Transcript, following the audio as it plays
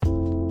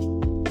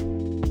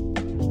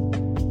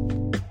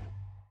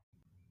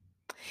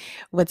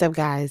What's up,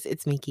 guys?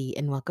 It's Mickey,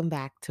 and welcome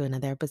back to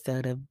another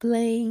episode of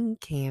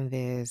Blank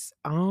Canvas.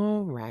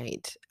 All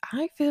right.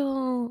 I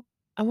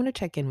want to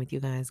check in with you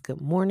guys. Good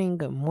morning.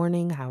 Good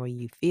morning. How are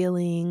you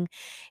feeling?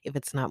 If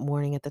it's not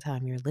morning at the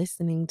time you're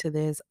listening to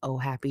this, oh,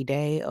 happy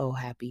day. Oh,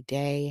 happy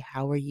day.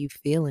 How are you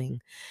feeling?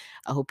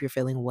 I hope you're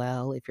feeling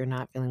well. If you're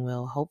not feeling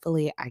well,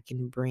 hopefully I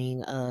can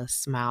bring a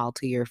smile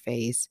to your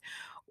face,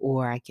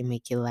 or I can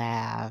make you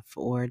laugh,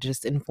 or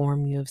just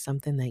inform you of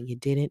something that you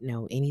didn't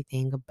know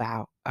anything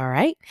about. All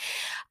right.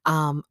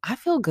 I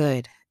feel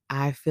good.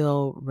 I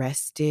feel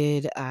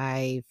rested.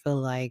 I feel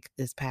like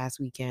this past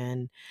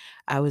weekend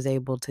I was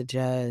able to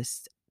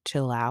just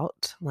chill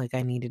out. Like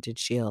I needed to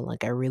chill.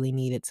 Like I really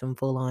needed some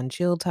full on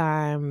chill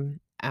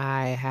time.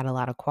 I had a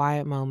lot of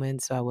quiet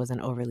moments, so I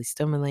wasn't overly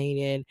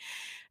stimulated.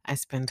 I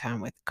spent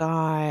time with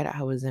God.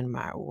 I was in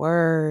my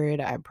word.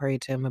 I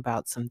prayed to Him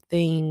about some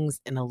things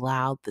and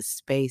allowed the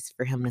space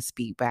for Him to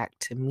speak back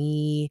to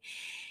me.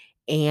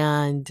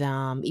 And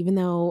even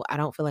though I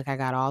don't feel like I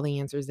got all the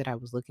answers that I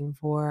was looking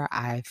for,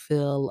 I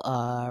feel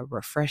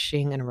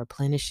refreshing and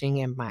replenishing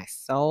in my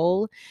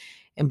soul.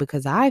 And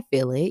because I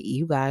feel it,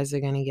 you guys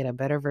are going to get a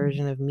better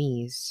version of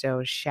me.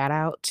 So shout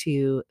out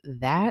to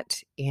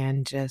that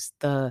and just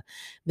the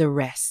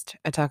rest.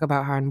 I talk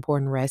about how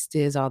important rest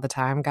is all the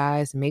time,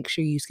 guys. Make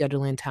sure you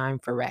schedule in time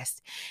for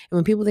rest. And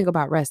when people think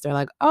about rest, they're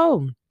like,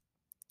 "Oh,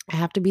 I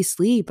have to be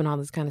sleep and all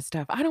this kind of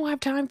stuff. I don't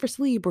have time for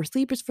sleep, or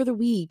sleep is for the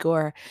weak,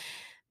 or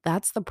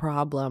that's the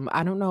problem.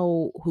 I don't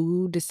know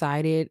who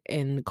decided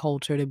in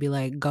culture to be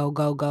like, go,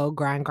 go, go,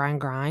 grind,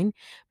 grind, grind,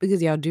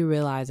 because y'all do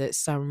realize at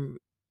some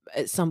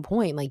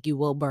point, like you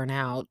will burn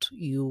out,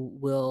 you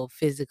will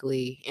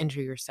physically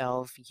injure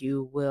yourself,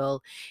 you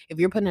will, if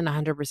you're putting in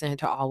 100%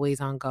 to always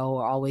on go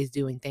or always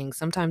doing things,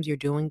 sometimes you're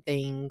doing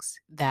things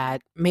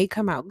that may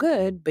come out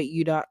good, but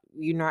you're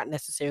not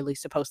necessarily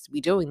supposed to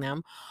be doing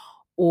them,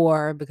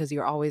 or because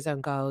you're always on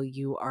go,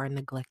 you are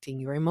neglecting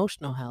your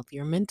emotional health,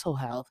 your mental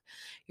health,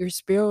 your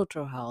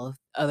spiritual health,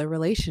 other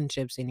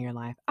relationships in your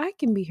life. I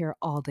can be here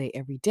all day,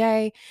 every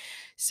day.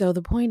 So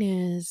the point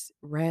is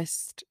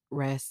rest,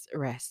 rest,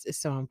 rest is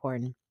so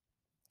important.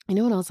 You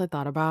know what else I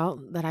thought about?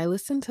 That I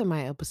listen to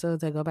my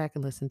episodes, I go back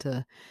and listen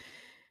to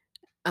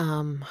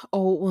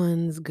old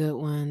ones, good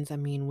ones. I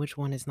mean, which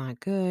one is not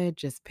good?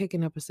 Just pick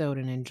an episode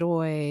and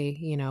enjoy,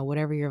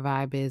 whatever your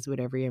vibe is,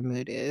 whatever your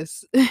mood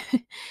is.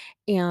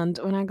 And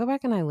when I go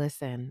back and I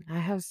listen, I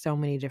have so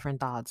many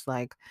different thoughts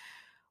like,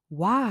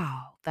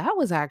 wow, that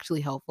was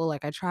actually helpful.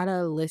 Like I try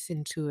to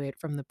listen to it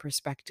from the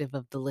perspective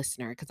of the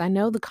listener because I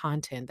know the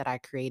content that I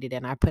created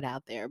and I put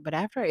out there, but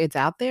after it's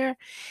out there,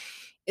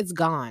 it's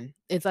gone.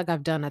 It's like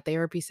I've done a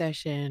therapy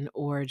session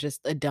or just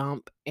a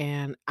dump,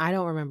 and I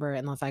don't remember it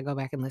unless I go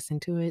back and listen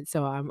to it.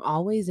 So I'm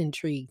always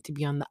intrigued to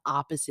be on the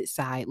opposite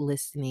side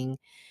listening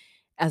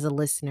as a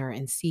listener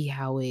and see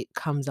how it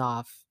comes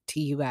off to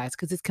you guys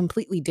because it's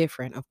completely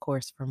different, of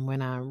course, from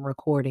when I'm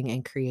recording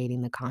and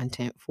creating the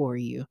content for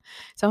you.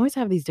 So I always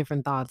have these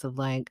different thoughts of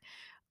like,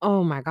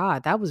 oh my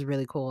God, that was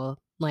really cool.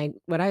 Like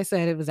what I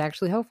said, it was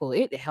actually helpful.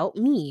 It helped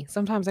me.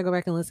 Sometimes I go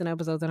back and listen to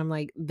episodes and I'm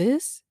like,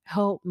 this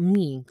helped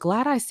me.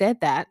 Glad I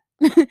said that.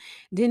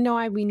 Didn't know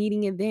I'd be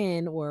needing it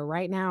then or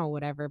right now or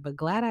whatever, but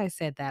glad I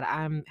said that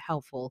I'm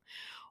helpful,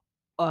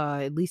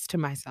 at least to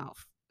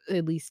myself.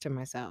 At least to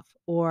myself.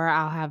 Or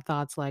I'll have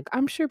thoughts like,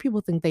 I'm sure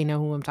people think they know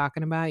who I'm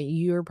talking about.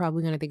 You're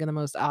probably going to think of the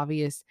most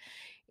obvious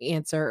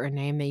answer or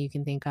name that you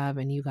can think of,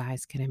 and you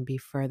guys couldn't be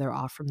further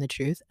off from the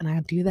truth. And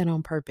I do that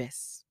on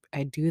purpose.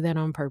 I do that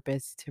on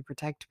purpose to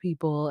protect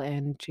people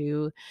and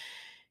to,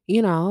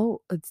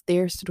 it's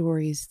their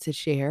stories to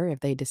share if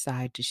they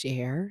decide to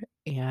share.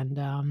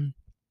 And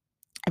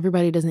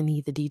everybody doesn't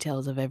need the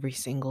details of every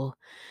single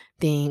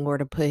thing or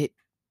to put,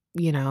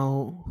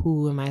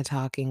 who am I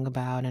talking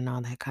about and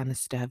all that kind of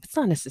stuff. It's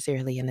not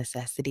necessarily a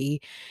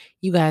necessity.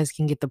 You guys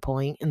can get the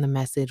point and the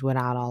message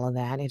without all of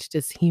that. It's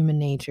just human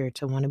nature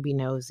to want to be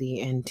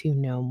nosy and to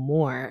know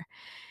more.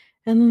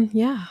 And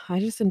yeah, I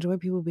just enjoy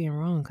people being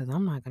wrong because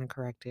I'm not going to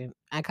correct it.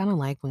 I kind of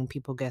like when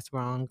people guess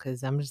wrong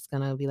because I'm just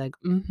going to be like,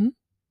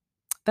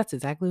 that's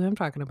exactly what I'm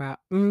talking about.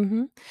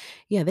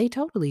 Yeah, they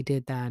totally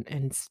did that.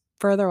 And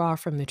further off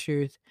from the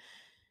truth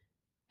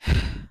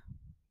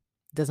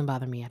doesn't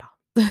bother me at all.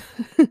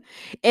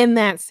 In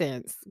that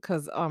sense,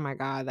 because oh my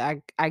God,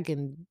 I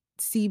can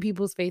see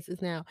people's faces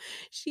now.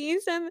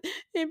 She's and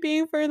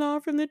being further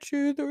off from the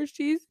truth, or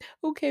she's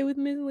okay with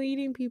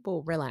misleading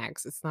people.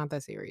 Relax. It's not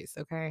that serious,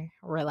 okay?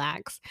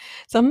 Relax.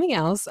 Something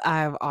else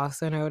I've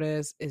also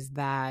noticed is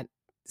that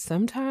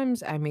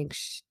sometimes I make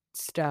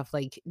stuff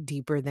like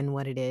deeper than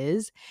what it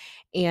is.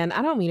 And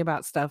I don't mean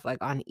about stuff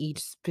like on each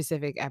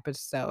specific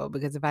episode,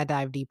 because if I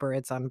dive deeper,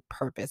 it's on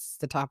purpose,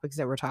 the topics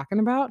that we're talking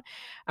about.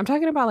 I'm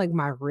talking about like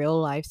my real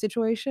life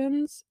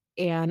situations.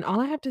 And all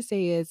I have to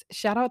say is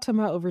shout out to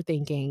my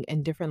overthinking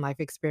and different life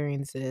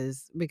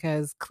experiences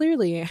because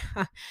clearly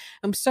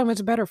I'm so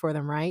much better for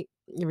them, right?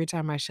 Every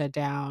time I shut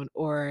down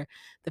or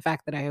the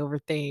fact that I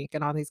overthink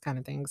and all these kind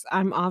of things,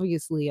 I'm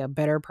obviously a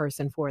better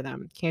person for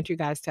them. Can't you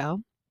guys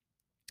tell?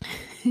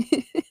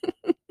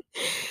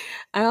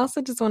 I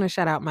also just wanna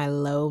shout out my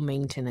low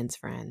maintenance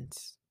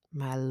friends.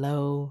 My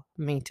low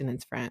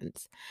maintenance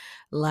friends.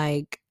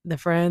 Like, the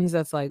friends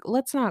that's like,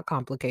 "Let's not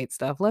complicate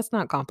stuff. Let's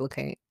not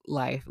complicate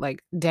life."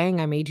 Like, "Dang,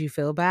 I made you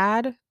feel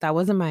bad. That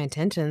wasn't my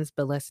intentions,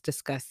 but let's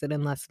discuss it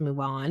and let's move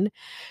on."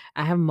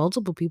 I have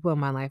multiple people in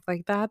my life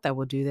like that that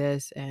will do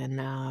this,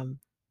 and,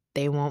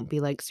 they won't be,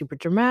 like, super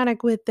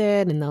dramatic with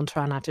it, and they'll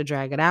try not to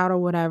drag it out or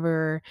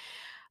whatever.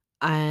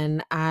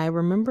 And I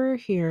remember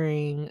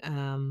hearing,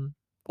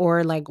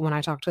 or like when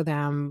I talk to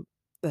them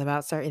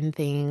about certain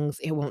things,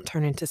 it won't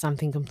turn into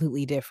something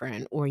completely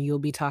different, or you'll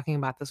be talking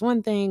about this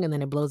one thing and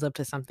then it blows up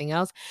to something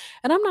else.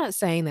 And I'm not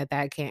saying that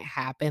that can't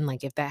happen.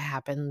 Like if that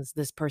happens,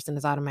 this person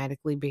is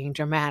automatically being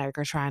dramatic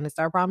or trying to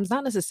start problems.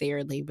 Not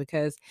necessarily,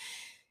 because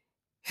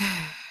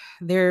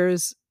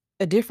there's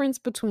a difference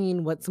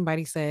between what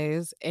somebody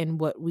says and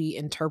what we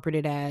interpret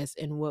it as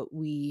and what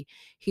we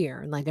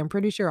hear. Like, I'm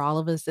pretty sure all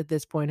of us at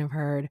this point have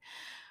heard,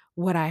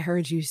 "What I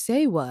heard you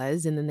say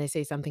was," and then they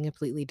say something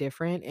completely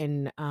different.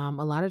 And a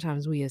lot of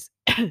times we as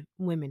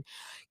women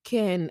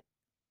can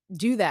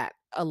do that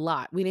a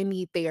lot. We didn't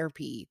need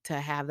therapy to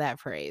have that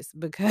phrase,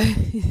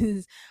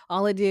 because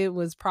all it did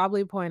was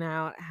probably point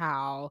out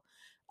how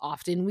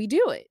often we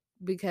do it.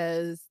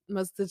 Because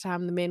most of the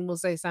time the men will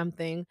say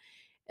something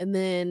and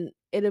then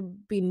it'll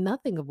be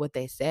nothing of what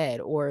they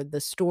said, or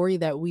the story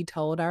that we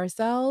told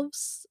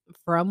ourselves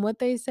from what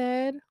they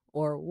said,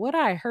 or what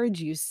I heard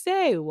you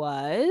say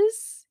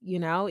was,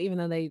 even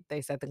though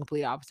they said the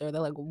complete opposite. Or they're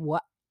like,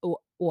 What?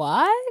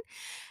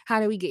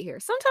 How did we get here?"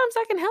 Sometimes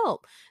I can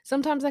help.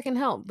 Sometimes I can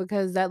help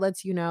because that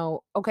lets you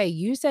know, "Okay,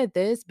 you said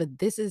this, but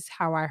this is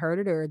how I heard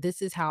it, or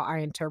this is how I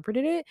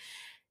interpreted it.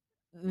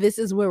 This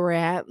is where we're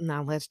at.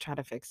 Now let's try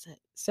to fix it."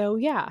 So,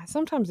 yeah,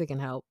 sometimes it can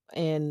help.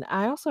 And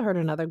I also heard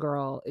another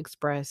girl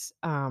express,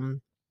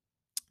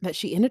 that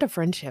she ended a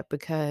friendship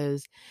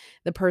because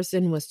the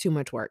person was too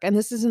much work. And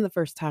this isn't the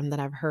first time that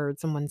I've heard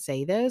someone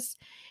say this.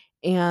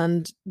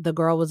 And the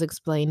girl was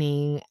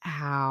explaining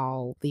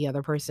how the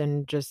other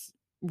person just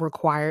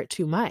required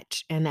too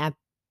much. And at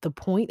the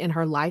point in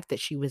her life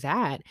that she was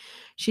at,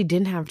 she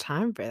didn't have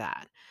time for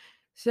that.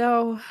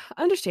 So,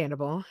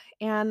 understandable.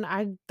 And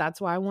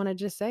that's why I want to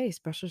just say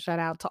special shout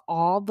out to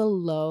all the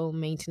low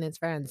maintenance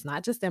friends,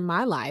 not just in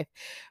my life,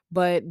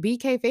 but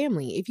BK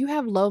family. If you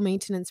have low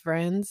maintenance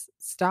friends,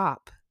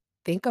 stop.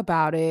 Think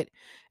about it.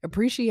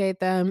 Appreciate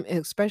them,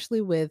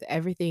 especially with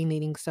everything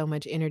needing so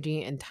much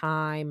energy and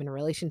time and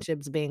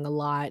relationships being a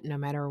lot, no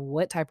matter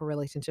what type of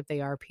relationship they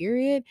are,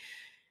 period.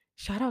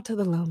 Shout out to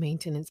the low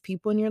maintenance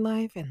people in your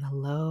life and the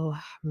low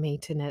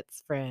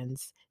maintenance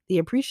friends. The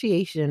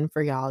appreciation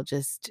for y'all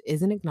just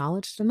isn't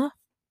acknowledged enough.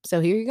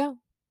 So here you go.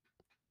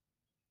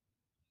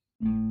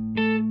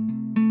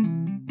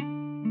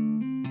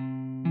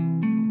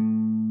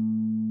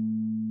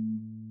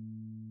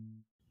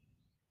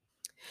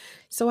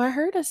 So I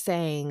heard a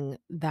saying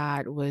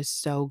that was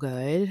so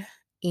good.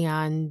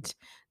 And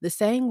the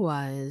saying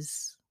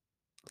was,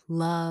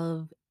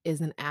 "Love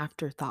is an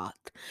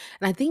afterthought."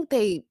 And I think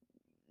they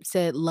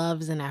said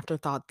love is an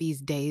afterthought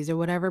these days or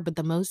whatever. But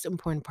the most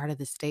important part of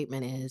the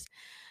statement is,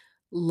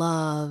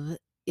 love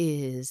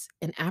is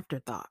an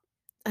afterthought.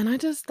 And I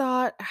just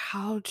thought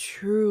how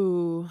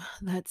true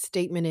that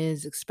statement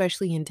is,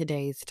 especially in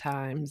today's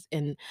times,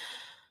 in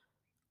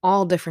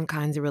all different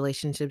kinds of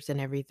relationships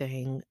and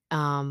everything.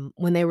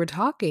 When they were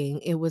talking,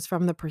 it was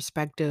from the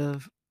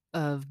perspective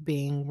of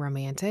being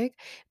romantic,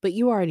 but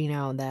you already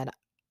know that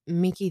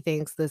Mickey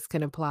thinks this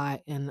can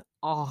apply in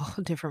all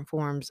different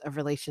forms of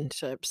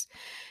relationships.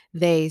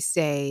 They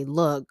say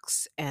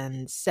looks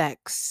and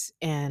sex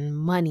and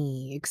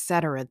money,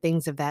 etc.,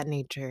 things of that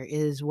nature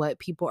is what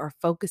people are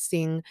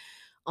focusing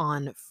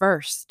on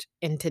first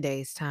in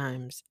today's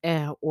times,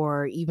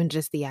 or even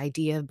just the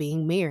idea of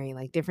being married,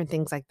 like different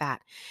things like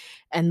that.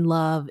 And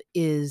love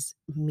is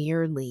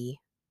merely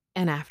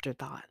an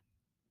afterthought.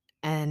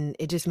 And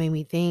it just made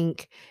me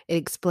think, it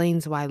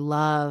explains why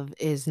love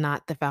is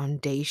not the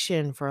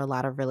foundation for a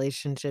lot of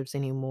relationships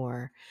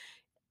anymore,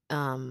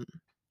 um,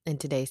 in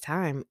today's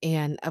time.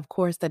 And of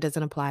course, that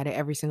doesn't apply to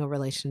every single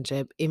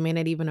relationship. It may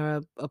not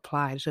even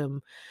apply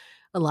to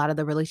a lot of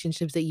the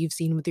relationships that you've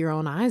seen with your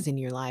own eyes in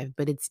your life,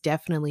 but it's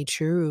definitely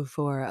true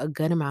for a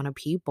good amount of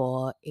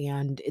people.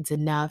 And it's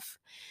enough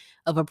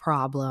of a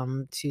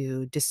problem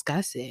to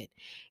discuss it.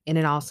 And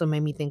it also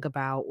made me think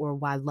about, or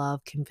why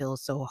love can feel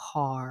so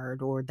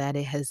hard, or that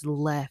it has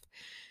left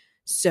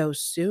so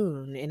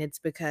soon. And it's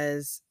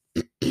because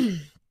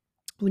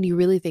when you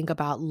really think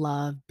about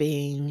love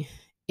being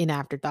an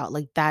afterthought,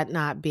 like that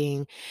not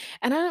being,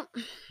 and I'm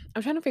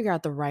trying to figure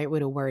out the right way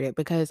to word it,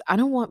 because I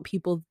don't want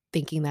people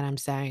thinking that I'm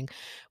saying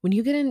when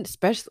you get in,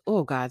 especially,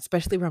 oh God,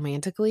 especially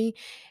romantically,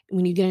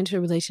 when you get into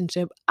a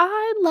relationship,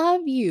 "I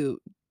love you."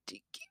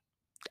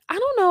 I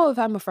don't know if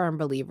I'm a firm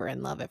believer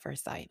in love at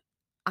first sight.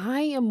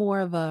 I am more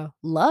of a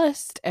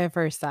lust at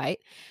first sight.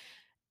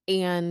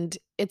 And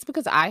it's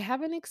because I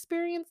haven't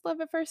experienced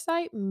love at first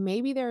sight.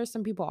 Maybe there are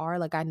some people are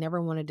like, I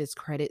never want to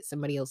discredit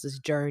somebody else's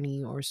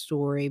journey or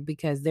story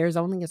because there's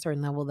only a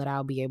certain level that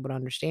I'll be able to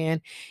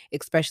understand,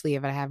 especially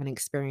if I haven't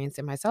experienced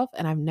it myself.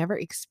 And I've never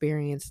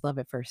experienced love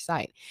at first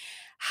sight.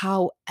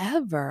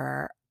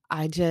 However,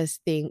 I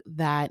just think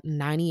that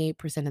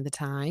 98% of the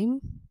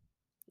time,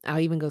 I'll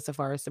even go so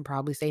far as to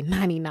probably say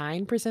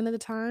 99% of the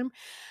time,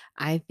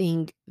 I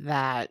think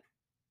that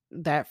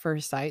that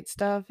first sight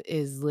stuff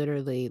is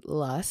literally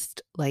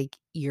lust. Like,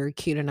 you're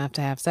cute enough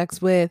to have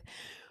sex with,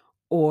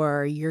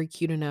 or you're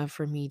cute enough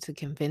for me to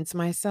convince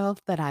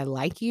myself that I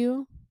like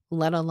you,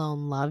 let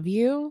alone love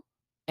you.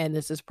 And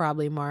this is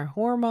probably more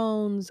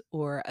hormones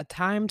or a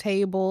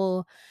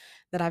timetable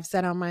that I've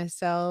set on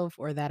myself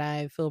or that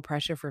I feel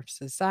pressure from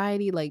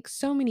society, like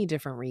so many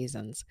different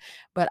reasons.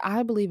 But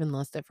I believe in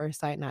lust at first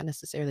sight, not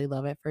necessarily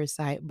love at first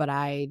sight, but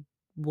I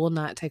will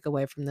not take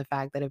away from the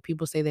fact that if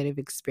people say that they've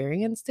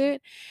experienced it,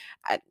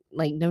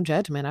 like, no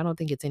judgment. I don't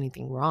think it's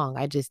anything wrong.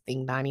 I just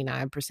think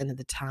 99% of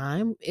the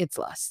time it's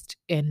lust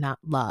and not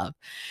love.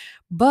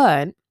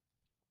 But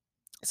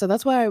so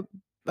that's why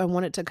I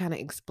wanted to kind of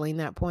explain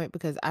that point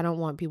because I don't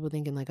want people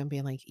thinking like I'm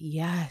being like,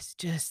 yes,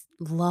 just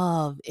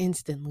love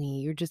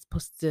instantly. You're just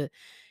supposed to,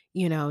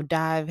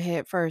 dive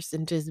head first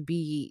and just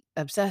be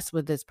obsessed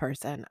with this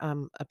person.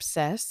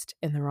 Obsessed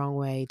in the wrong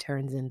way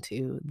turns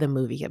into the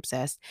movie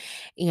Obsessed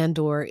and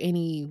or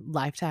any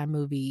Lifetime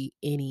movie,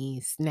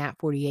 any Snap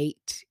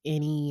 48,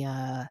 any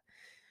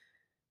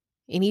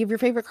of your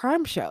favorite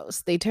crime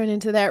shows. They turn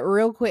into that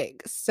real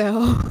quick.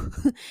 So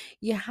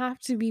you have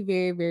to be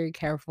very, very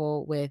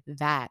careful with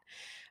that.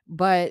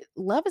 But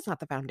love is not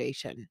the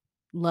foundation.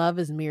 Love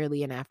is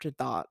merely an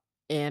afterthought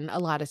in a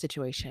lot of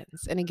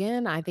situations. And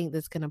again, I think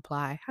this can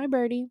apply. Hi,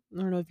 Birdie.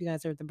 I don't know if you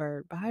guys heard the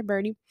bird, but hi,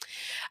 Birdie.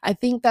 I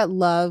think that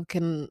love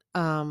can,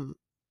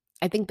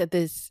 I think that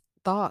this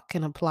thought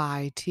can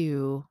apply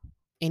to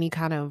any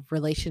kind of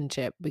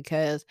relationship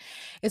because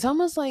it's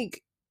almost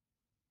like,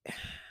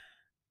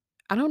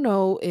 I don't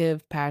know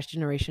if past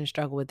generations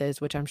struggle with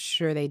this, which I'm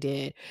sure they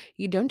did.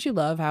 Don't you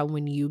love how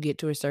when you get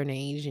to a certain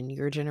age in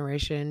your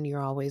generation, you're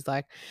always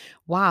like,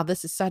 wow,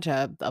 this is such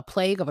a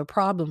plague of a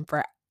problem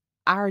for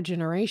our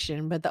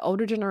generation. But the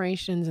older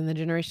generations and the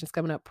generations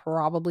coming up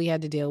probably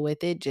had to deal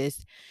with it,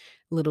 just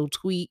little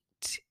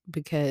tweaked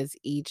because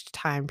each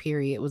time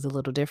period was a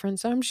little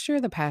different. So I'm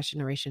sure the past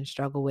generation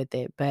struggle with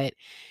it. But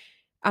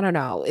I don't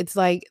know. It's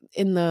like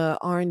in the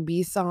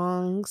R&B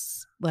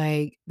songs,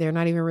 like they're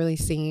not even really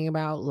singing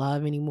about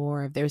love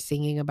anymore. If they're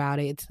singing about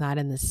it, it's not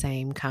in the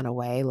same kind of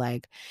way.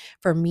 Like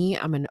for me,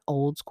 I'm an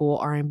old school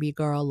R&B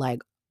girl.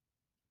 Like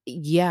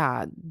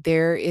yeah,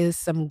 there is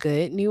some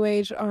good new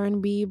age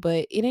R&B,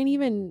 but it ain't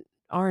even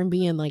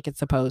R&B and like it's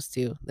supposed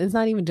to. It's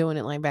not even doing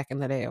it like back in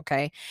the day,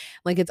 okay?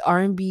 Like it's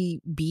R&B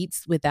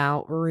beats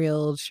without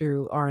real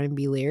true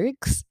R&B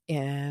lyrics.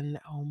 And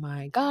oh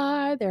my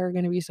god, there are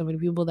going to be so many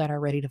people that are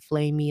ready to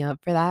flame me up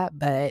for that,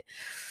 but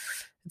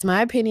it's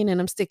my opinion and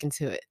I'm sticking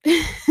to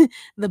it.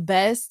 The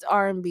best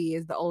R&B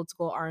is the old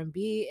school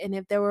R&B, and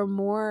if there were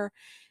more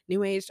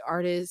new age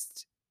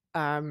artists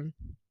um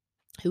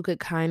who could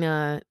kind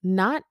of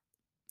not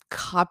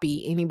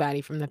copy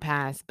anybody from the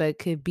past, but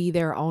could be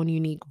their own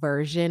unique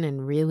version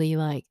and really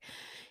like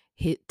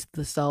hit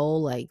the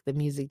soul like the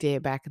music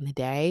did back in the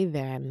day,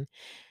 then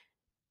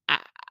I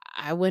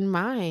I wouldn't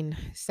mind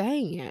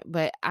saying it.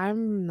 But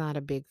I'm not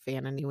a big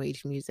fan of new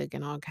age music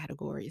in all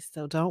categories.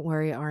 So don't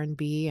worry,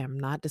 R&B, I'm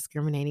not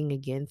discriminating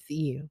against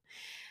you.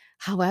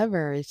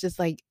 However, it's just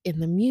like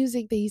in the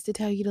music, they used to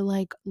tell you to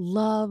like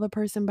love a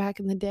person back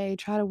in the day,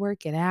 try to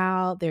work it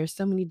out. There's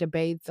so many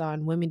debates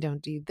on women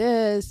don't do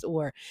this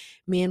or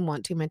men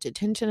want too much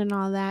attention and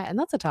all that. And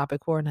that's a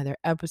topic for another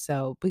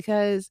episode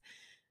because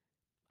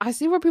I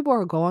see where people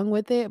are going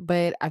with it,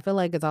 but I feel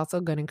like it's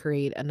also going to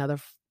create another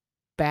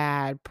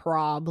bad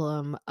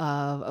problem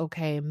of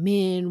okay,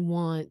 men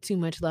want too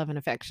much love and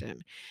affection.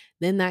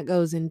 Then that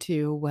goes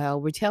into,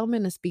 well, we tell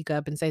men to speak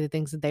up and say the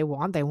things that they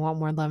want. They want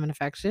more love and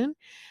affection.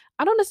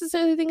 I don't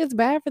necessarily think it's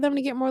bad for them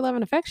to get more love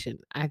and affection.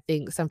 I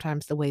think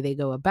sometimes the way they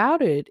go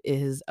about it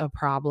is a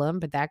problem,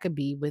 but that could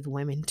be with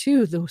women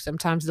too. Though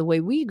sometimes the way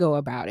we go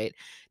about it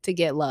to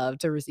get love,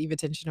 to receive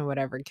attention or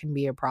whatever can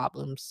be a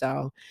problem.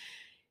 So,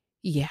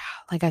 yeah,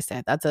 like I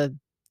said, that's a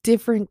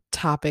different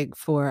topic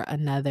for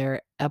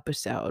another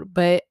episode.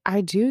 But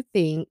I do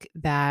think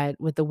that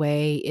with the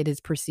way it is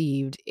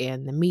perceived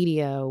in the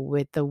media,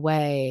 with the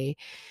way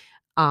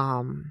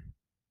um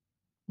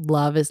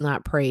love is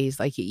not praised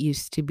like it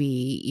used to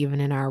be,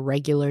 even in our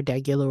regular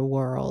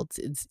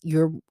worlds.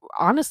 You're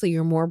honestly,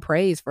 you're more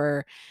praised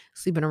for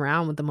sleeping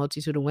around with a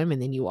multitude of women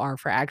than you are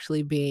for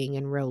actually being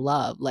in real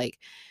love. Like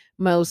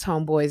most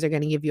homeboys are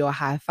going to give you a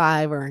high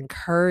five or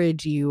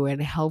encourage you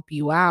and help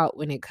you out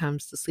when it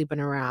comes to sleeping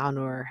around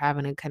or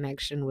having a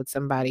connection with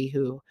somebody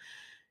who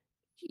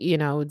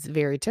it's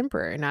very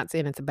temporary. Not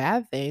saying it's a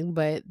bad thing,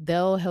 but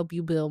they'll help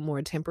you build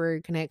more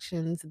temporary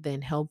connections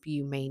than help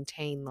you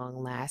maintain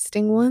long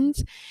lasting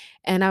ones.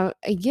 And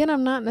again,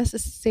 I'm not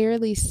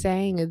necessarily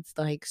saying it's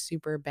like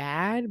super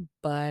bad,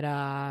 but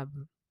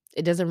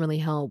It doesn't really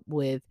help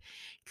with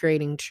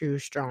creating true,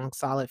 strong,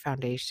 solid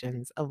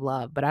foundations of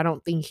love. But I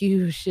don't think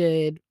you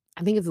should.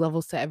 I think it's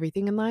levels to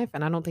everything in life,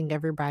 and I don't think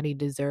everybody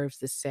deserves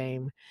the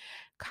same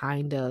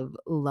kind of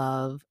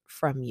love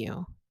from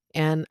you.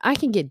 And I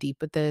can get deep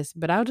with this,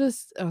 but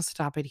I'll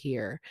stop it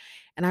here.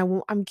 And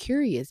I'm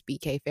curious,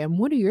 BK fam,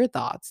 what are your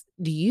thoughts?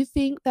 Do you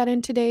think that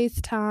in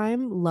today's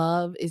time,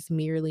 love is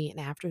merely an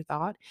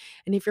afterthought?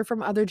 And if you're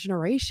from other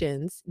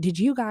generations, did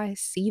you guys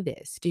see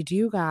this? Did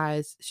you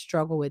guys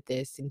struggle with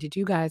this? And did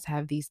you guys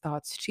have these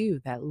thoughts too,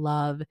 that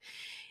love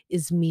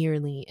is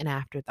merely an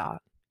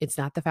afterthought? It's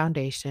not the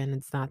foundation,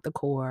 it's not the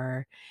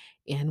core,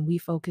 and we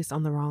focus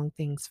on the wrong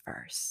things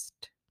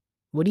first.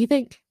 What do you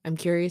think? I'm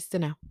curious to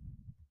know.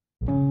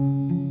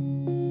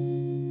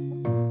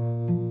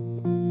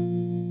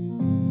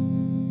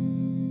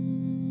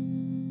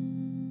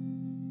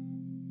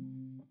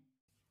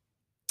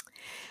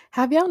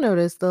 Have y'all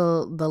noticed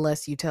the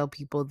less you tell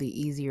people, the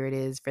easier it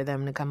is for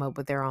them to come up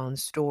with their own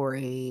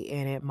story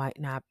and it might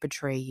not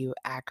portray you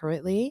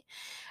accurately?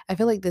 I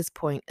feel like this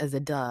point is a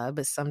duh,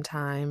 but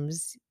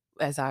sometimes,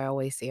 as I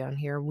always say on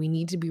here, we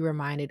need to be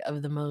reminded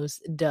of the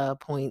most duh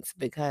points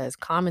because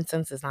common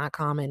sense is not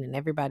common and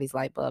everybody's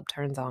light bulb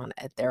turns on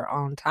at their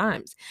own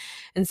times.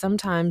 And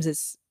sometimes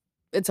it's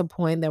a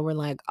point that we're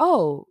like,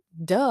 oh,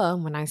 duh,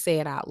 when I say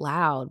it out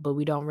loud, but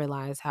we don't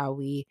realize how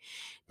we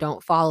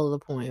don't follow the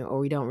point or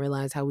we don't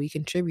realize how we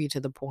contribute to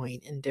the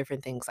point and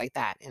different things like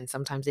that. And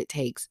sometimes it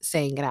takes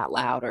saying it out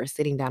loud or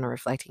sitting down and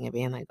reflecting and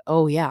being like,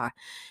 oh yeah,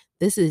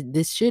 this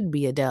should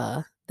be a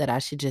duh that I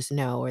should just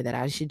know or that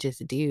I should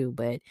just do,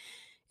 but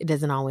it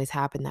doesn't always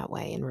happen that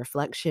way. And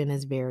reflection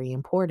is very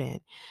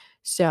important.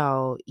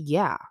 So,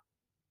 yeah.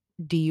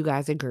 Do you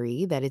guys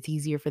agree that it's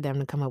easier for them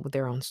to come up with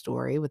their own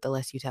story with the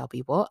less you tell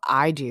people?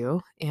 I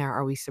do. And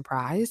are we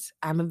surprised?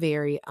 I'm a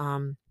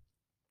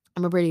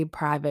pretty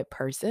private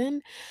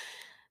person.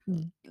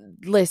 L-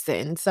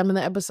 Listen, some of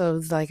the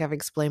episodes, like I've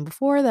explained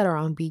before, that are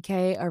on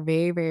BK are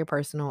very, very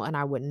personal, and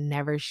I would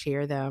never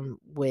share them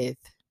with,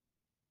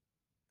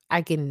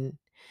 I can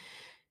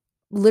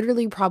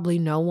literally probably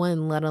no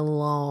one, let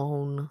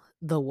alone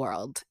the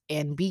world.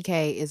 And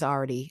BK is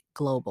already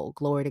global.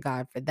 Glory to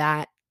God for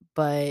that.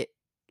 But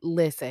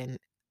listen,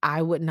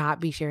 I would not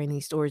be sharing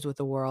these stories with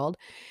the world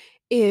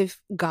if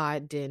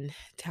God didn't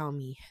tell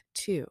me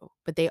to.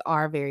 But they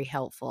are very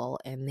helpful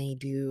and they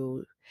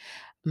do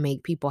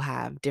make people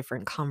have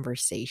different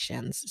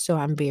conversations. So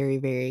I'm very,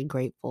 very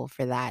grateful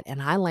for that.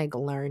 And I like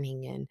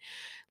learning and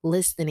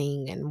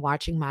listening and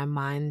watching my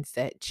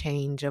mindset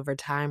change over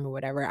time or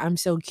whatever. I'm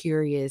so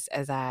curious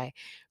as I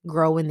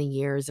grow in the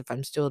years if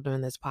I'm still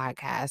doing this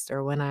podcast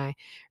or when I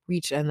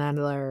reach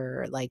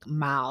another like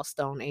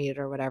milestone age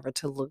or whatever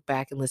to look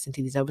back and listen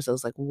to these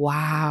episodes like,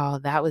 wow,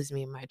 that was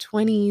me in my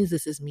 20s.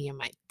 This is me in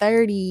my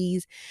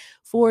 30s,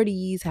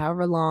 40s,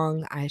 however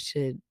long I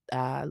should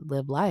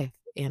live life.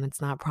 And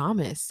it's not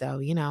promised. So,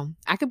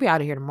 I could be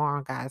out of here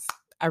tomorrow, guys.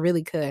 I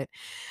really could.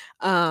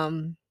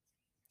 Um,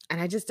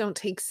 and I just don't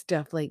take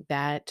stuff like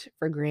that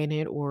for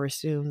granted or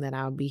assume that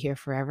I'll be here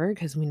forever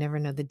because we never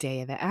know the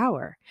day or the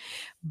hour.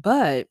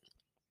 But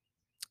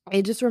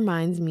it just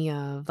reminds me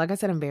of, like I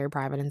said, I'm very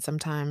private and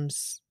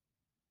sometimes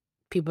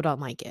people don't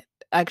like it.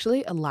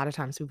 Actually, a lot of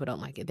times people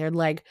don't like it. They're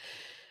like,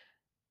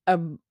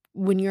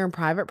 when you're a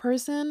private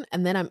person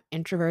and then I'm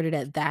introverted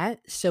at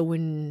that. So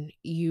I'm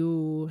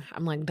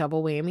like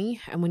double whammy.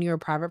 And when you're a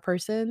private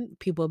person,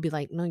 people will be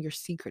like, no, you're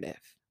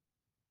secretive.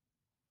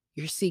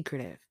 You're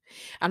secretive.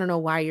 I don't know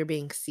why you're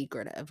being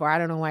secretive, or I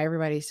don't know why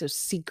everybody's so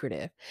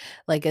secretive.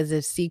 Like as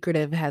if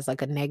secretive has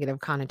like a negative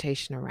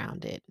connotation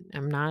around it.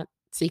 I'm not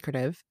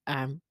secretive.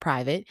 I'm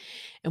private.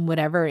 And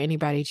whatever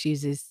anybody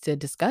chooses to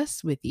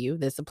discuss with you,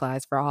 this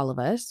applies for all of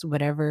us.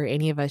 Whatever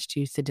any of us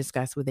choose to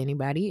discuss with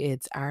anybody,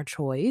 it's our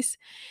choice.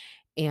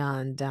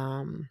 And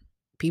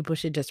people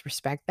should just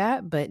respect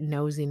that. But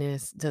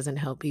nosiness doesn't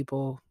help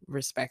people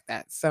respect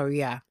that. So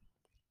yeah,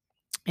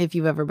 if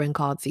you've ever been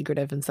called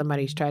secretive and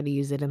somebody's tried to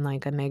use it in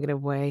like a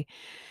negative way,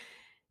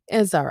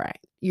 it's all right.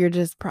 You're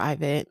just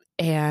private,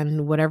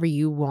 and whatever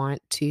you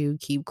want to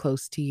keep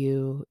close to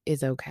you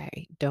is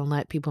okay. Don't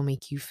let people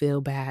make you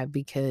feel bad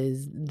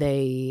because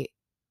they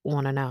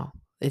want to know.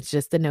 It's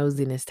just the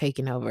nosiness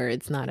taking over.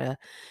 It's not a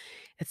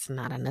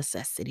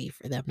necessity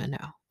for them to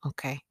know.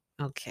 Okay.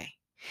 Okay.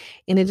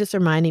 And it just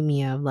reminded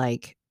me of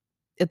like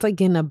it's like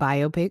in a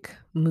biopic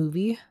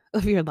movie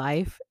of your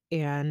life,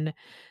 and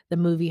the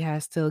movie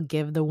has to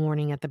give the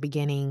warning at the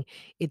beginning,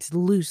 it's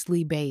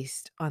loosely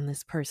based on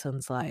this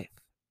person's life.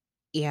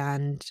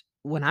 And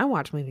when I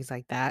watch movies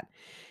like that,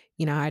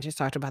 I just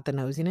talked about the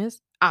nosiness.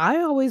 I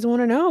always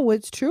wanna know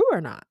what's true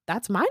or not.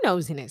 That's my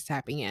nosiness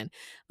tapping in.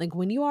 Like,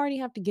 when you already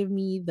have to give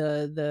me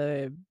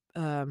the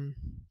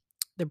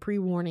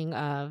pre-warning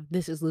of,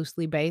 "This is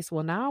loosely based,"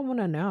 well, now I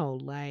wanna know,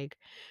 like,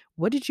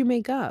 what did you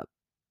make up?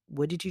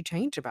 What did you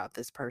change about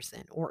this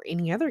person or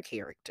any other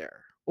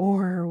character?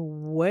 Or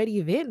what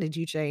event did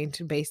you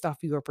change based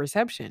off your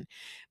perception?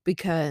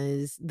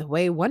 Because the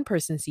way one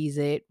person sees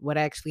it, what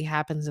actually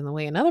happens in the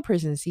way another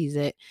person sees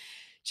it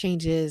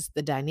changes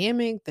the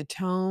dynamic, the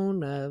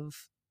tone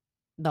of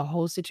the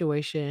whole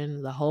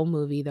situation, the whole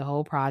movie, the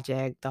whole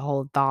project, the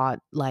whole thought,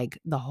 like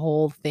the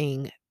whole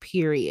thing,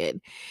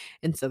 period.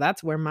 And so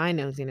that's where my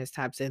nosiness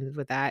taps in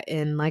with that.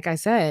 And like I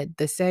said,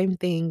 the same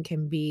thing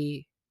can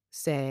be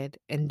said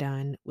and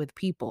done with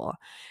people.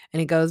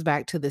 And it goes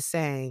back to the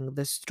saying,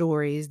 the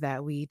stories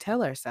that we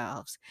tell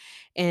ourselves.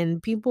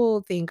 And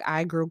people think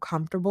I grew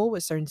comfortable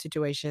with certain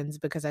situations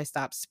because I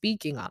stopped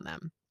speaking on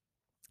them.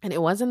 And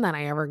it wasn't that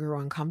I ever grew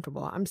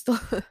uncomfortable. I'm still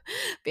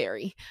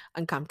very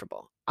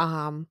uncomfortable.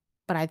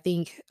 But I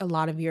think a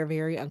lot of your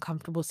very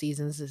uncomfortable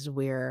seasons is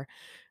where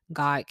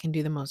God can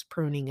do the most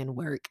pruning and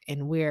work,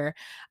 and where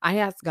I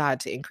ask God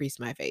to increase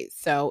my faith.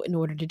 So, in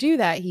order to do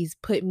that, He's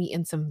put me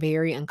in some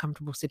very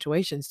uncomfortable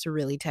situations to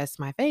really test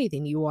my faith.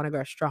 And you want to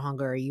go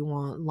stronger, you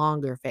want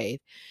longer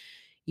faith,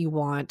 you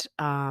want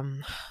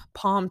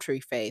palm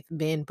tree faith,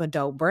 bend but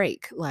don't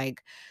break.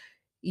 Like,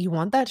 you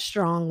want that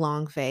strong,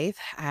 long faith.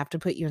 I have to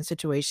put you in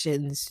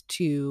situations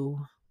to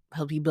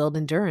help you build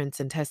endurance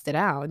and test it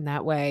out. And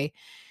that way,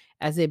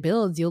 as it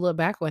builds, you'll look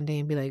back one day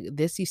and be like,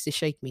 this used to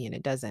shake me and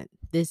it doesn't.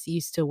 This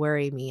used to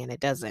worry me and it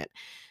doesn't.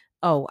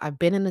 Oh, I've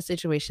been in a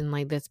situation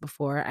like this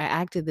before. I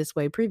acted this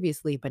way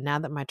previously, but now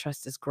that my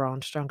trust has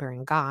grown stronger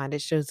in God,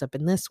 it shows up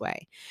in this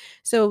way.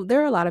 So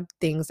there are a lot of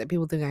things that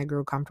people think I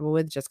grew comfortable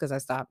with just because I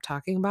stopped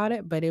talking about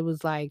it. But it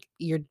was like,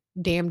 you're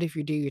damned if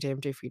you do, you're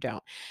damned if you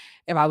don't.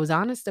 If I was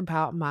honest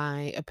about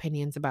my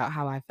opinions about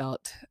how I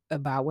felt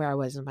about where I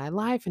was in my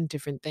life and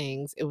different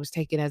things, it was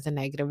taken as a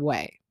negative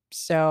way.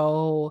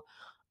 So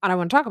I don't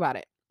want to talk about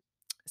it.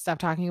 Stop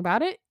talking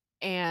about it.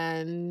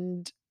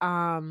 And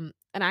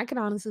I can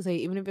honestly say,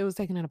 even if it was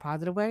taken in a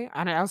positive way,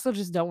 and I also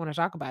just don't want to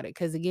talk about it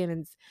because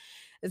again,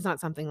 it's not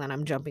something that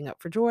I'm jumping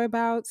up for joy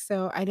about.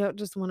 So I don't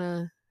just want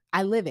to.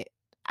 I live it.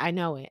 I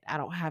know it. I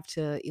don't have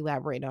to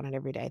elaborate on it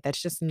every day.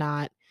 That's just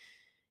not.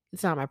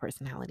 It's not my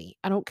personality.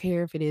 I don't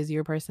care if it is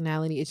your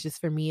personality. It's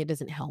just for me, it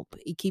doesn't help.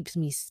 It keeps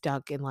me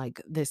stuck in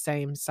like the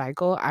same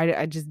cycle.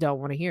 I just don't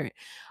want to hear it.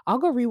 I'll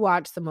go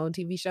rewatch some old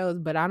TV shows,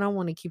 but I don't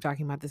want to keep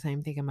talking about the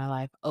same thing in my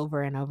life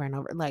over and over and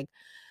over. Like,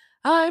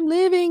 I'm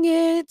living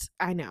it.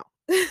 I know.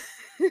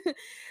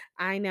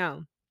 I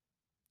know.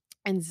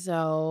 And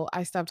so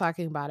I stopped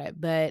talking about it.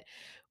 But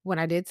when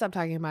I did stop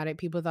talking about it,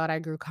 people thought I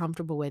grew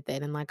comfortable with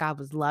it and like I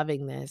was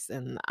loving this.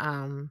 And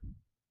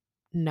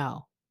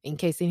no. In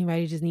case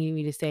anybody just needed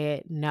me to say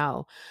it,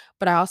 no.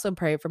 But I also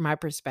pray for my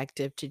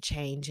perspective to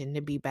change and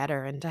to be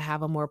better and to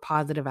have a more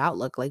positive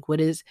outlook. Like, what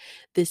is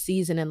this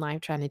season in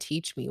life trying to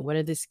teach me? What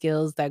are the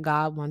skills that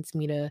God wants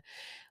me to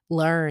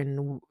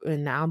learn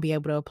and I'll be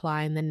able to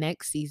apply in the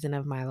next season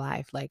of my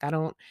life? Like,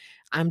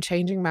 I'm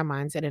changing my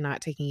mindset and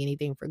not taking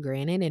anything for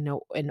granted. And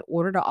in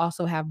order to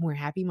also have more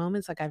happy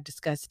moments, like I've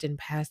discussed in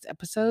past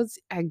episodes,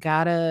 I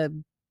gotta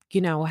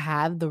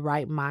have the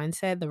right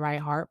mindset, the right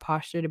heart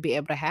posture to be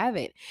able to have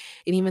it.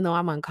 And even though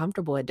I'm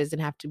uncomfortable, it doesn't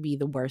have to be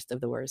the worst of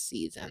the worst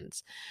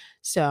seasons.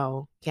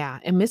 So, yeah,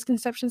 and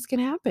misconceptions can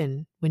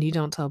happen when you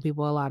don't tell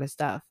people a lot of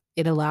stuff.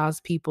 It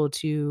allows people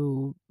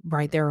to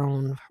write their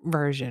own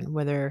version,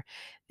 whether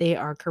they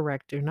are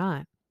correct or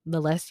not. The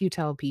less you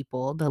tell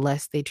people, the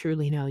less they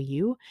truly know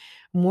you,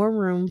 more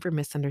room for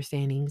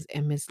misunderstandings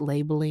and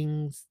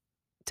mislabelings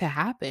to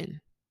happen.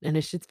 And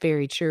it's just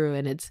very true.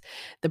 And it's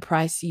the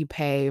price you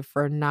pay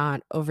for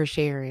not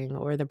oversharing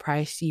or the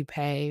price you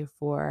pay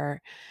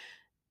for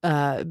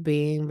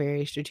being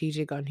very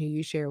strategic on who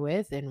you share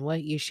with and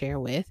what you share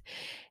with.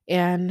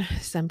 And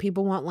some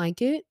people won't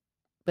like it,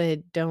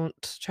 but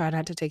don't try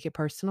not to take it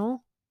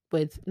personal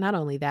with not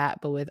only that,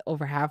 but with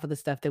over half of the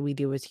stuff that we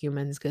do as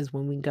humans. Because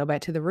when we go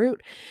back to the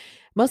root,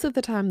 most of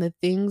the time, the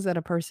things that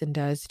a person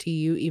does to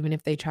you, even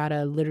if they try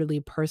to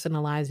literally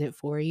personalize it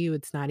for you,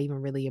 it's not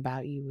even really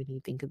about you when you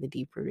think of the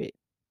deep rooted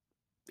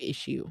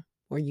issue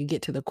or you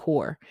get to the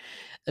core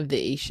of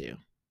the issue.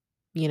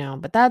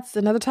 But that's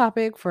another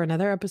topic for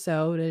another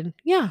episode. And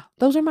yeah,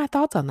 those are my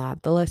thoughts on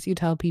that. The less you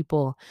tell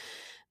people,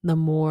 the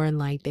more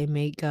like they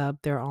make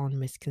up their own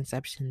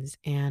misconceptions.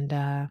 And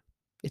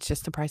it's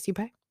just the price you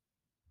pay.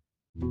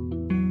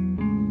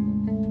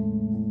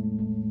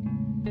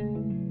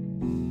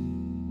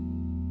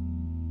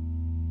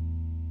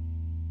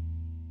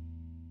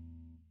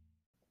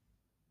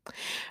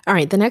 All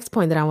right, the next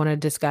point that I want to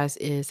discuss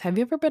is, have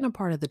you ever been a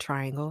part of the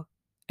triangle?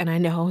 And I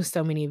know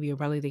so many of you are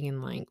probably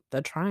thinking, like,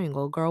 the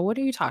triangle, girl, what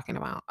are you talking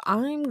about?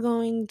 I'm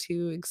going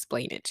to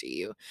explain it to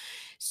you.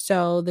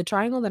 So, the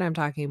triangle that I'm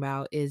talking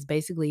about is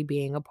basically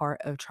being a part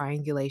of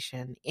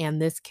triangulation.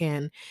 And this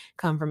can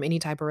come from any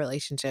type of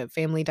relationship,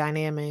 family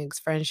dynamics,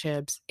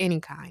 friendships, any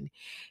kind.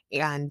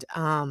 And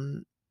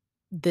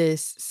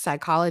this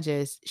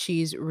psychologist,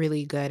 she's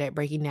really good at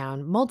breaking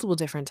down multiple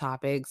different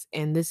topics.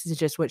 And this is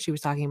just what she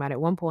was talking about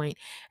at one point.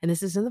 And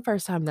this isn't the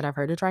first time that I've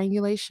heard of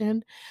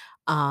triangulation.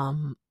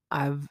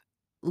 I've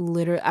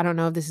literally, I don't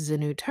know if this is a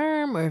new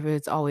term or if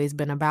it's always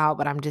been about,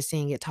 but I'm just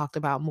seeing it talked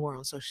about more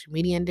on social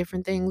media and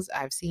different things.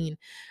 I've seen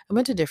a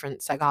bunch of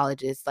different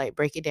psychologists like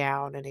break it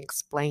down and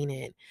explain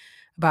it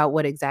about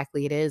what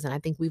exactly it is. And I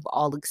think we've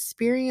all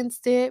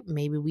experienced it.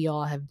 Maybe we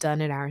all have done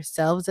it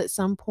ourselves at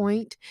some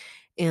point.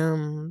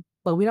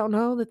 but we don't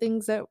know the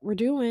things that we're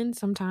doing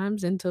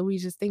sometimes until we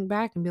just think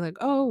back and be like,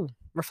 "Oh,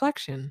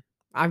 reflection.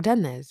 I've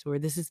done this, or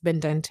this has been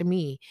done to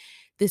me."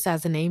 This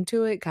has a name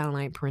to it, kind of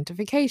like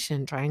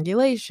parentification,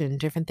 triangulation,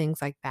 different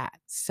things like that.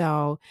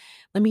 So,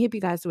 let me give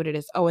you guys what it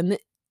is. Oh, and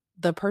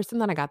the person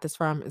that I got this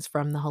from is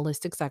from the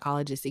holistic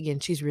psychologist. Again,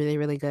 she's really,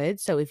 really good.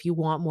 So if you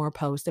want more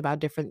posts about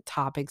different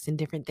topics and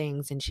different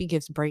things, and she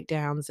gives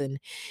breakdowns and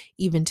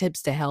even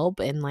tips to help,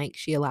 and like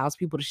she allows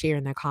people to share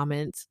in their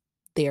comments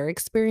their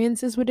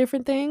experiences with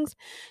different things.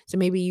 So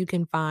maybe you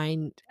can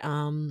find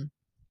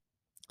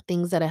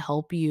things that'll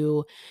help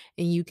you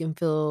and you can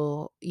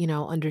feel,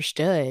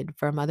 understood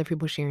from other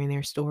people sharing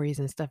their stories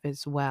and stuff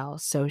as well.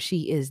 So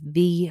she is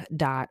the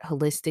dot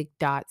holistic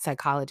dot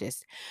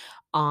psychologist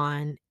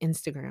on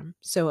Instagram.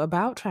 So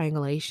about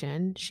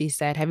triangulation, she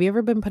said, "Have you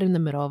ever been put in the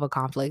middle of a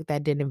conflict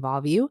that didn't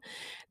involve you?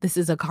 This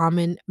is a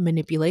common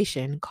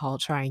manipulation called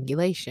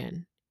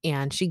triangulation."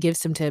 And she gives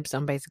some tips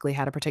on basically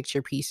how to protect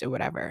your peace or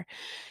whatever.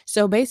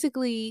 So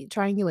basically,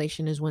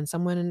 triangulation is when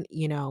someone,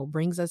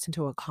 brings us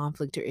into a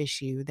conflict or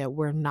issue that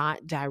we're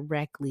not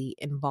directly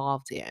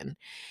involved in.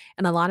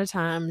 And a lot of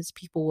times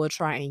people will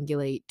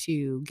triangulate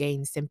to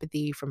gain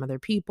sympathy from other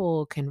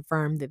people,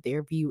 confirm that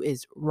their view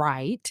is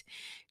right,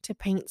 to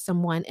paint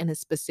someone in a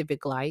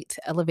specific light,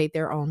 to elevate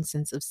their own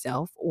sense of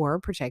self, or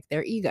protect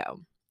their ego.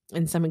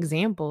 And some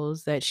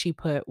examples that she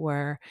put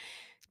were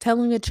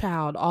telling a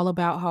child all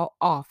about how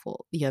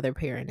awful the other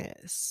parent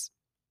is,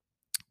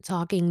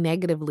 talking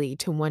negatively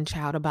to one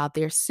child about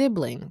their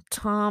sibling.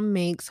 Tom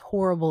makes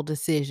horrible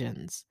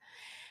decisions.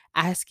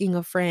 Asking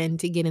a friend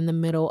to get in the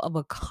middle of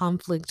a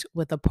conflict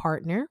with a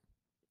partner.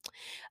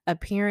 A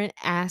parent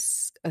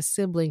asks a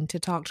sibling to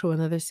talk to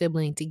another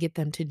sibling to get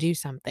them to do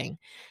something.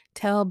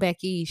 Tell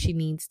Becky she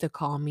needs to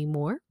call me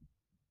more.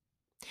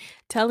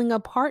 Telling a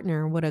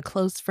partner what a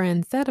close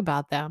friend said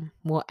about them.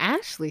 Well,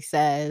 Ashley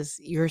says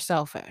you're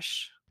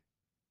selfish.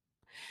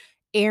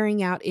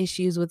 Airing out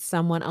issues with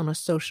someone on a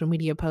social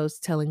media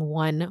post telling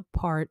one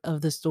part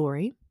of the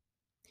story.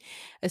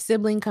 A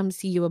sibling comes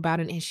to you about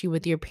an issue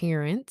with your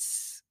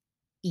parents.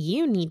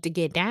 You need to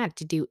get dad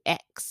to do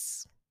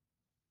X.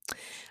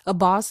 A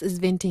boss is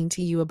venting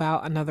to you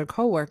about another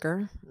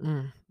coworker.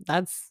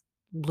 That's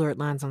blurred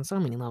lines on so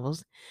many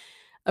levels.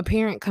 A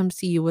parent comes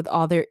to you with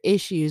all their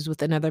issues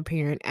with another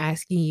parent,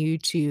 asking you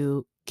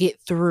to get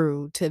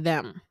through to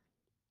them.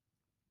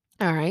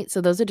 All right, so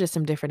those are just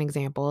some different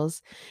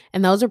examples,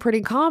 and those are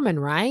pretty common,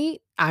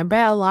 right? I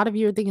bet a lot of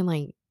you are thinking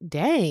like,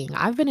 "Dang,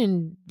 I've been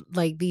in,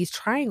 like, these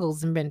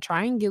triangles and been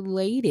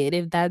triangulated,"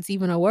 if that's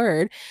even a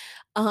word.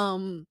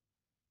 Um,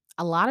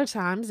 a lot of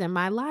times in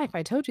my life,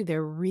 I told you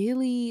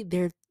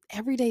they're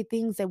everyday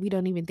things that we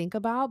don't even think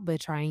about, but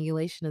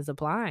triangulation is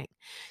applying.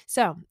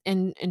 So,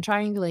 in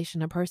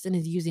triangulation, a person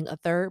is using a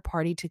third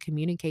party to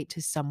communicate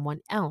to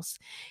someone else.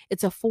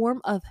 It's a form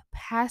of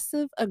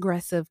passive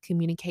aggressive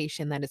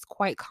communication that is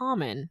quite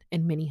common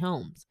in many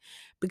homes.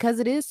 Because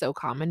it is so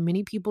common,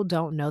 many people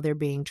don't know they're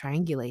being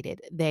triangulated.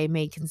 They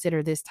may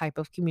consider this type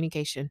of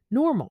communication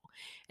normal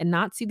and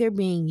not see they're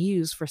being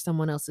used for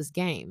someone else's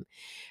game.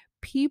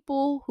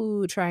 People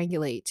who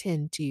triangulate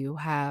tend to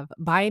have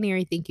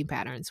binary thinking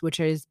patterns, which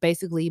is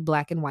basically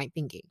black and white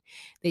thinking.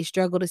 They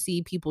struggle to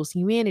see people's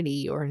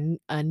humanity or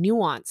a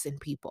nuance in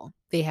people.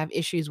 They have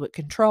issues with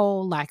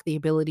control, lack the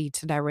ability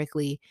to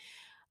directly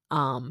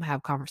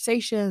have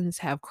conversations,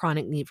 have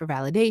chronic need for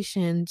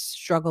validation,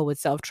 struggle with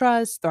self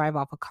trust, thrive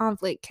off of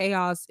conflict,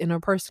 chaos,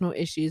 interpersonal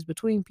issues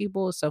between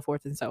people, so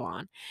forth and so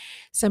on.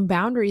 Some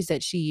boundaries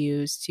that she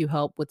used to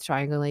help with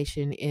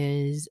triangulation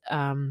is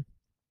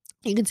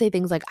you can say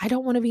things like, "I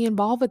don't wanna be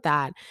involved with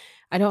that.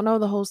 I don't know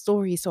the whole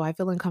story, so I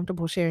feel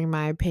uncomfortable sharing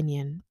my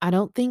opinion. I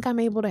don't think I'm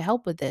able to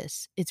help with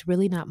this. It's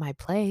really not my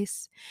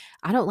place.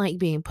 I don't like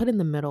being put in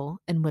the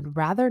middle and would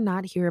rather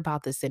not hear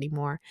about this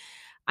anymore.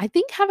 I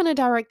think having a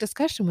direct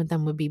discussion with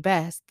them would be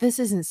best. This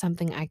isn't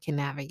something I can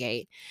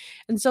navigate."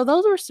 And so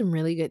those were some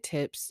really good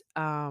tips.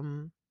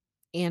 And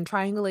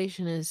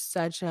triangulation is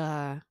such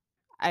a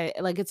I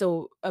like it's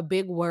a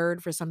big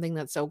word for something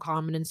that's so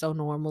common and so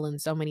normal in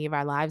so many of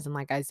our lives. And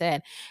like I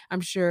said, I'm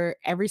sure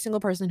every single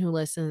person who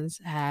listens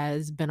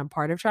has been a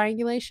part of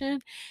triangulation.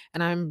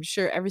 And I'm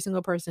sure every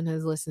single person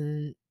has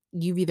listened,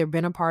 you've either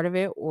been a part of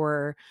it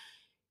or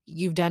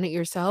you've done it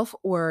yourself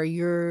or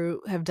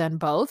you have done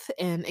both.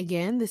 And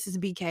again, this is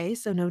BK,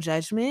 so no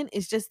judgment.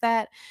 It's just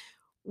that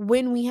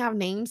when we have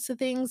names to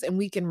things and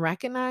we can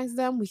recognize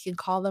them, we can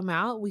call them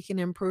out, we can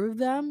improve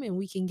them, and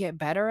we can get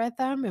better at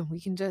them, and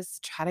we can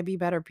just try to be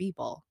better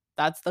people.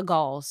 That's the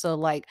goal. So,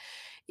 like,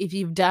 if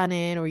you've done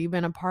it or you've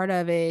been a part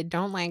of it,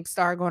 don't like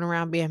start going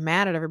around being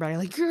mad at everybody,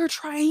 like, "You're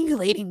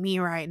triangulating me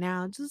right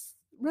now." Just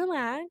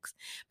relax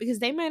because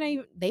they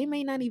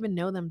may not even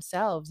know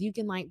themselves. You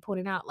can like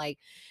point it out like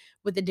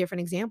with the different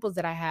examples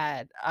that I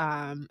had,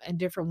 and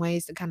different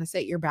ways to kind of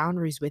set your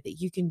boundaries with it.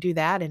 You can do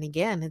that. And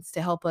again, it's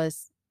to help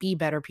us be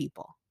better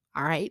people.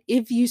 All right.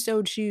 If you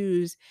so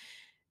choose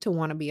to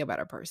want to be a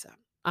better person,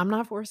 I'm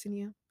not forcing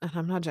you and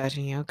I'm not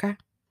judging you. Okay.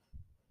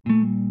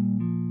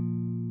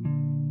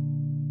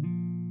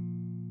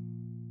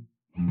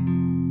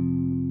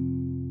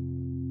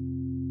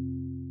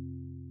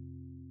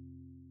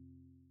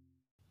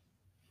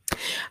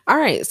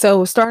 right,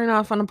 so starting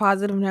off on a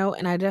positive note,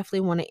 and I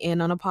definitely want to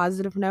end on a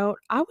positive note.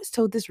 I was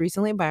told this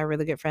recently by a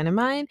really good friend of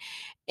mine,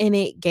 and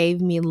it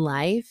gave me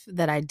life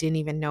that I didn't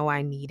even know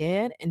I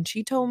needed. And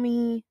she told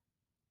me,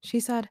 she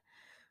said,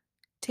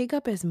 take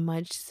up as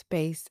much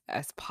space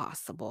as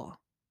possible.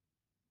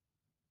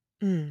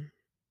 Mm,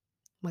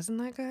 wasn't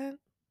that good?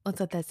 Let's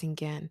let that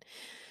sink in.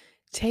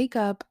 Take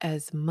up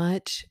as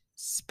much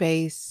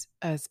space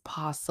as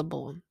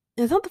possible.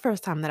 It's not the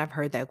first time that I've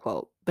heard that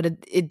quote, but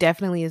it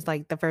definitely is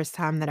like the first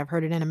time that I've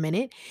heard it in a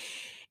minute.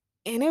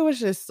 And it was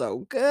just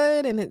so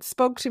good. And it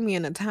spoke to me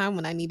in a time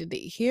when I needed to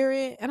hear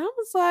it. And I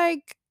was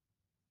like,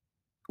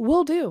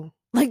 will do.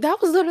 Like,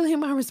 that was literally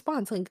my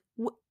response. Like,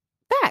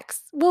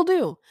 facts, will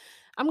do.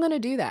 I'm going to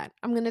do that.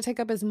 I'm going to take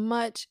up as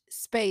much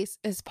space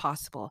as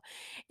possible.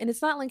 And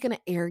it's not like in an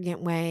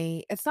arrogant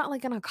way. It's not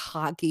like in a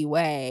cocky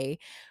way,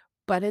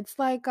 but it's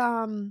like,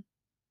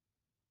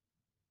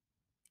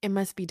 it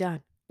must be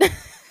done.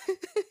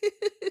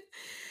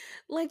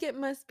 Like, it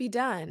must be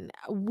done.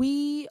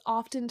 We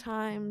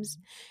oftentimes,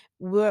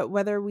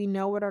 whether we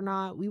know it or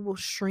not, we will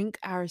shrink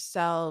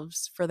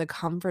ourselves for the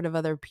comfort of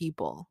other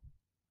people.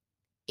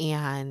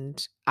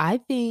 And I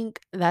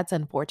think that's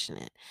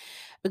unfortunate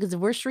because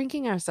if we're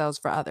shrinking ourselves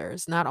for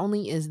others, not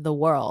only is the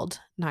world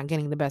not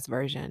getting the best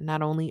version,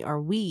 not only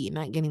are we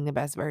not getting the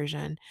best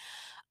version,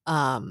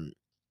 um,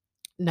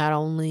 not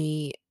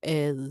only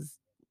is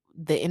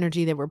the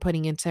energy that we're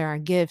putting into our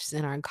gifts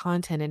and our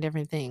content and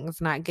different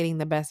things not getting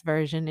the best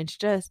version, it's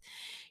just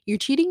you're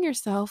cheating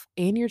yourself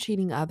and you're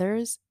cheating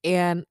others.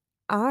 And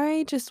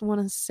I just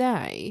want to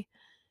say,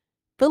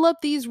 fill up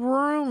these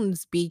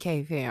rooms,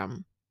 BK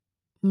fam.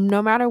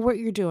 No matter what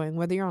you're doing,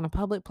 whether you're on a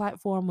public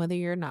platform, whether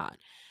you're not,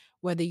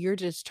 whether you're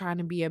just trying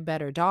to be a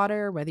better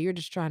daughter, whether you're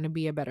just trying to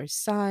be a better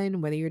son,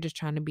 whether you're just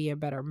trying to be a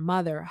better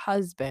mother,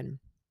 husband,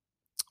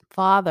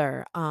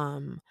 father,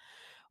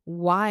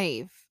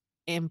 wife,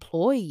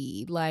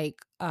 employee, like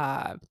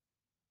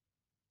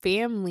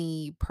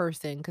family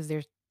person, because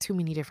there's too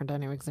many different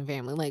dynamics in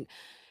family. Like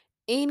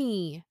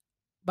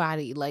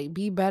anybody, like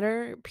be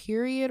better,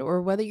 period.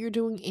 Or whether you're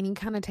doing any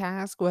kind of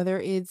task, whether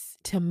it's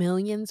to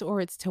millions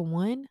or it's to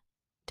one,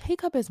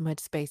 take up as much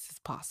space as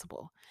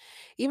possible.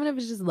 Even if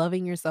it's just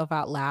loving yourself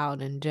out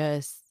loud and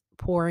just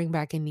pouring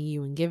back into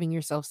you and giving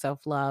yourself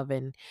self-love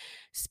and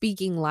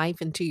speaking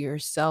life into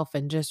yourself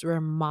and just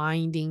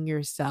reminding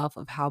yourself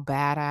of how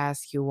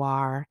badass you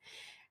are,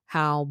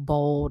 how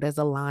bold as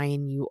a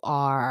lion you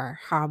are,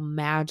 how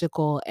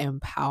magical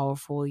and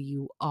powerful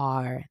you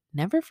are.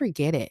 Never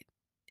forget it.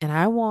 And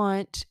I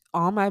want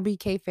all my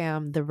BK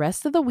fam the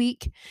rest of the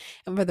week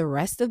and for the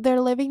rest of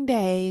their living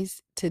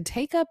days to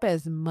take up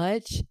as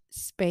much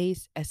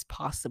space as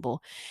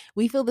possible.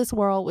 We fill this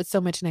world with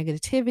so much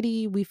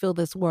negativity. We fill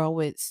this world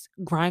with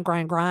grind,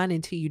 grind, grind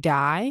until you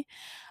die.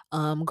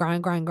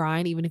 Grind, grind,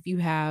 grind, even if you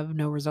have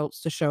no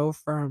results to show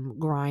from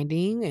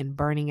grinding and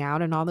burning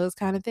out and all those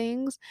kind of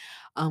things.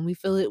 We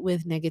fill it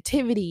with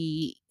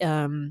negativity,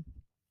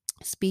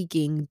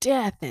 speaking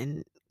death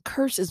and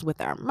curses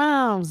with our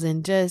mouths,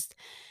 and just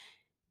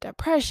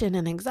depression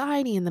and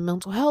anxiety and the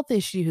mental health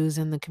issues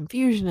and the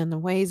confusion and the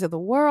ways of the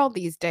world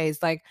these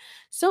days. Like,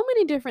 so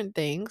many different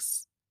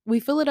things.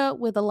 We fill it up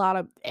with a lot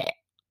of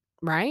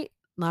right?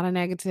 A lot of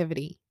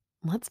negativity.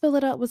 Let's fill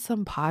it up with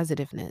some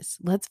positiveness.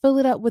 Let's fill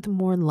it up with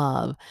more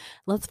love.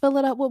 Let's fill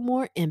it up with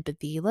more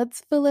empathy.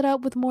 Let's fill it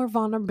up with more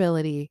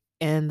vulnerability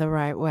in the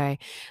right way.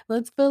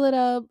 Let's fill it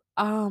up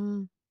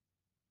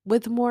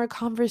with more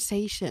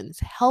conversations,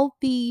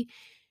 healthy,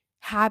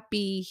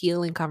 happy,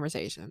 healing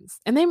conversations.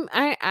 And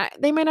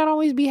they may not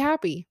always be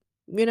happy,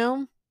 you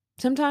know?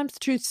 Sometimes the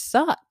truth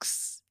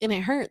sucks and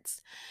it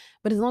hurts.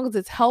 But as long as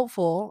it's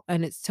helpful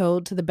and it's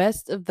told to the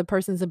best of the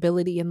person's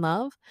ability and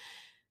love,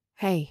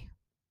 hey,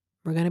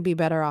 we're going to be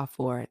better off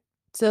for it.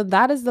 So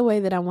that is the way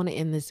that I want to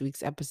end this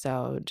week's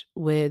episode,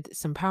 with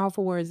some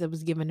powerful words that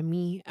was given to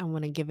me. I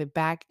want to give it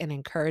back and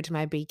encourage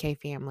my BK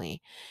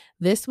family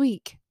this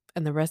week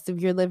and the rest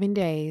of your living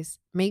days.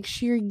 Make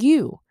sure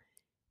you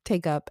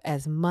take up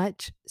as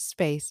much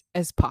space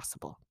as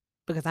possible,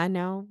 because I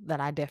know that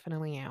I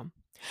definitely am.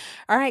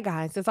 All right,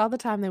 guys, that's all the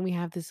time that we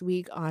have this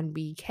week on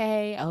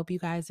BK. I hope you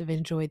guys have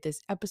enjoyed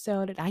this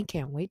episode, and I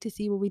can't wait to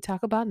see what we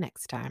talk about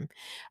next time.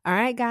 All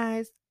right,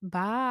 guys,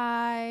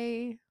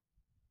 bye.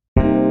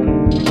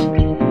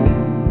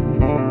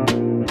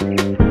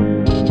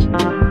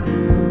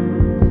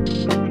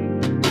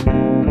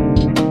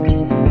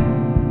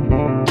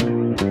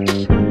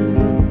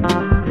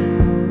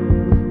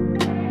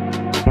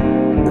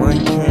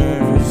 Blank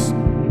canvas,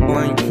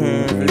 blank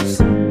canvas,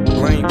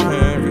 blank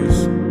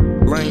canvas,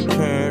 blank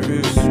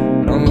canvas.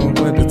 Don't know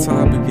what the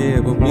topic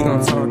is, but we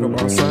gon' talk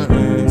about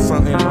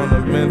something on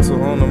the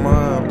mental, on the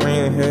mind,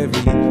 weighing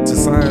heavy.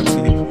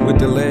 Society with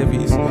the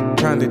levies,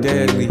 kinda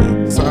deadly.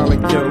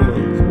 Silent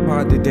killer,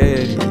 hard to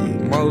daddy.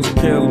 Most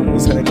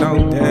killers had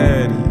no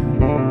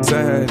daddy.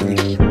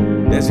 Sadly,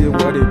 that's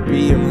just what it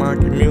be in my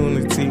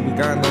community. We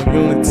got no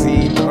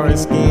unity. Dark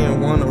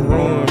skin wanna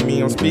ruin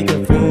me. I'm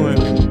speaking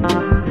fluently.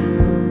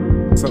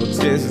 So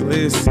just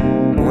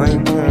listen,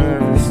 blank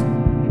canvas,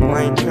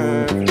 blank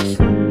canvas.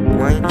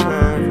 blank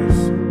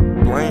canvas,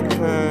 blank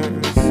canvas.